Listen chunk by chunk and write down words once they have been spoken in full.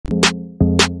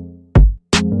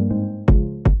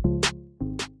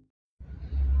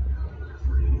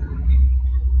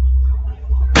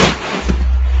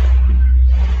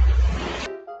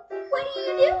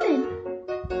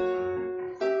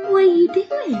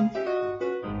doing?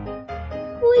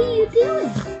 What are you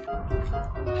doing?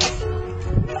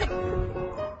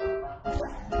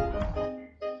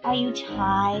 Are you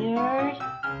tired?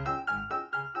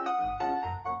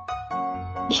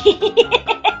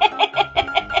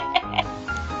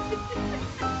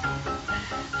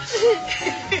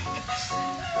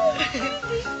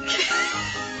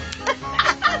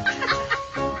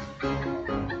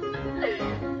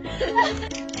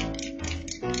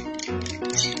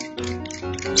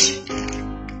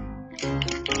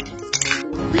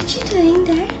 What you doing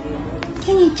there?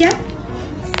 Can you jump?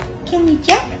 Can you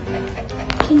jump?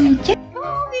 Can you jump?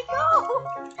 Oh, we go!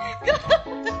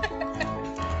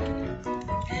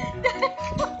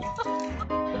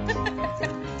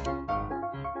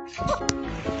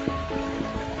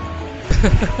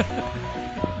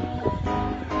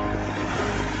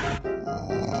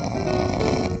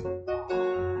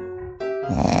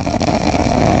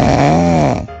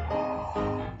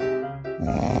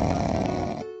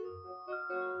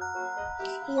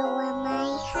 You're my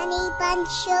honey bun,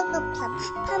 sugar plum,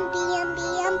 pumpy umby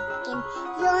umpkin.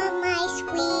 You're my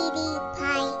sweetie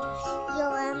pie.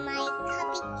 You're my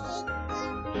cupcake.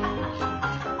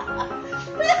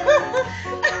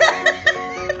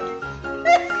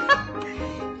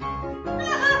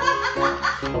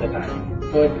 All the time.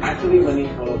 So it's actually money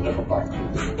follows like a part.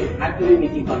 It's actually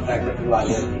making contract that you are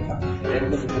learning.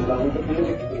 Then this is the one to feel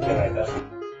like you can write.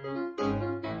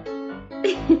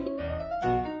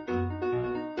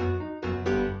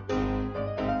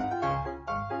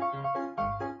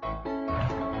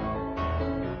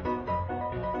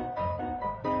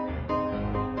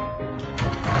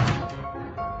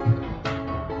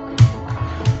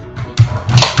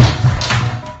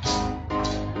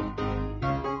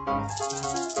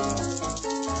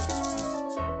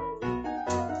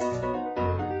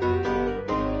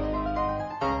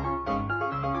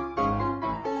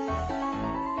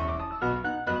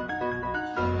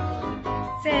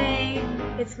 Say,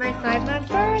 it's my 5-month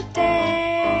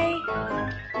birthday!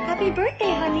 Happy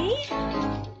birthday, honey!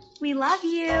 We love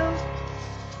you!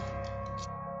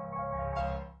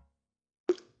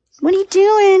 What are you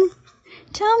doing?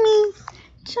 Tell me.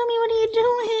 Tell me, what are you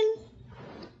doing?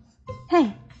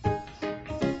 Hey.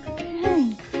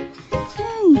 Hey.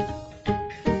 Hey.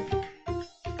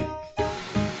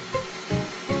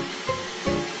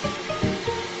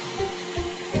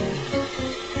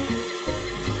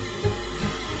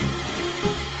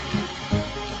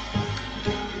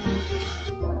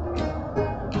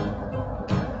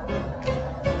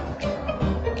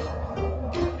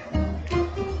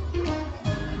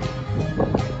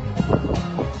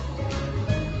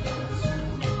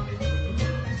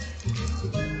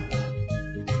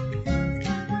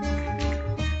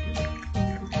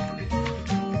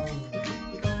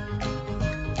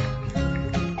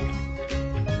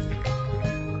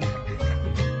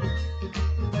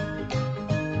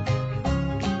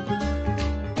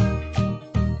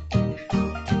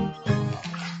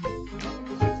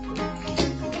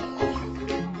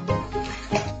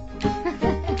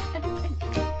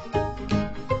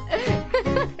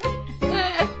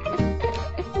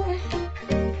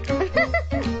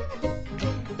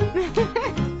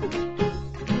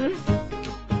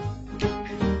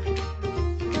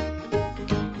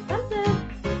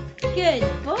 Good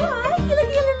boy. You look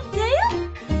at your little tail.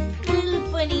 Little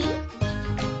bunny.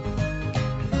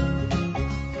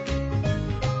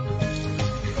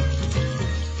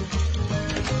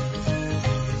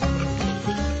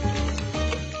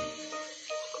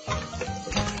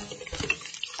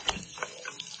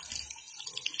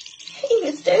 Hey,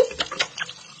 mister.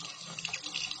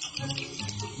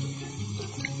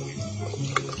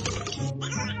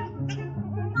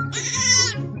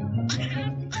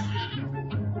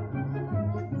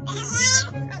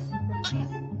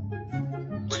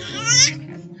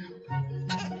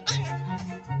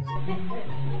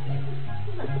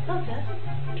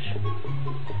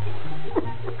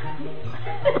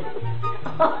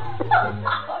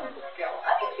 I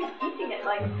think she's eating it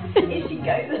like, here she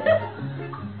goes.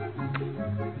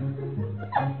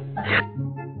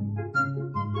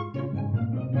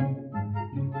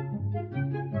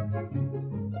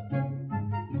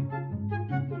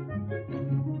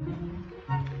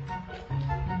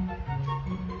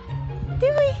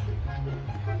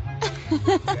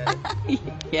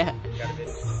 Yeah.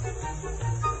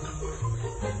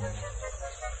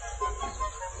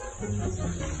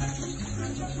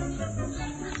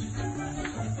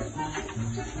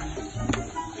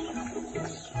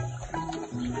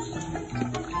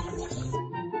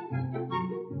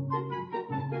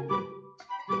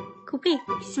 Koopy,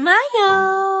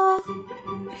 smile.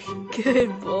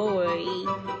 Good boy.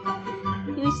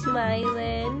 You You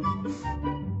smiling?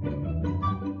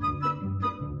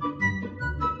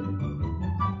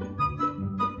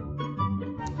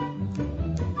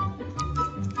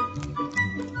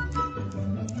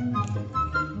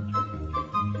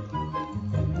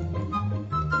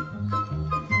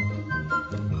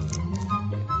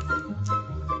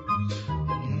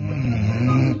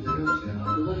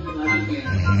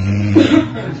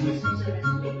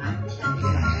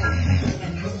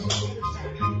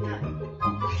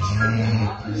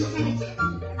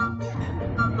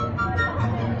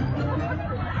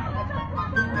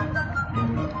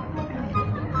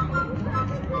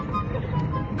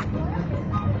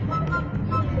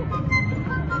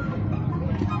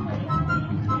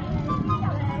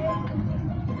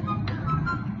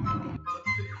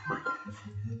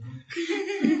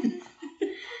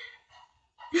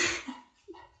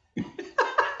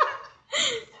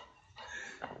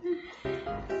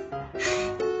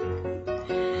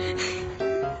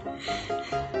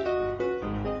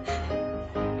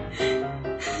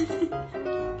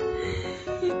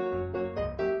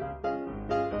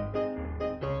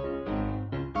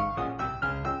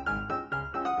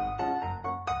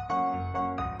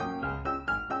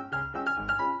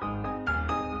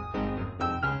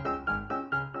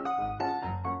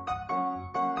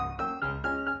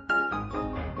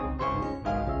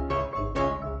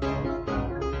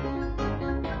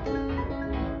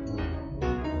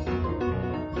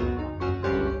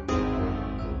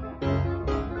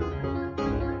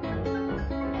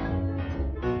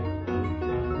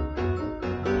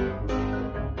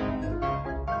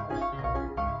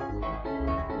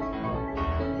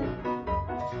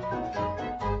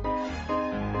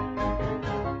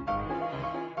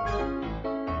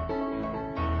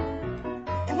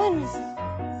 Come on, Miss.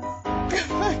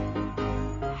 Come on.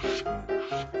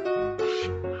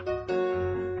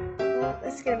 Well,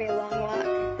 this is gonna be a long walk.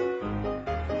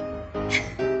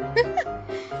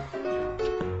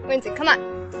 Winston, come on.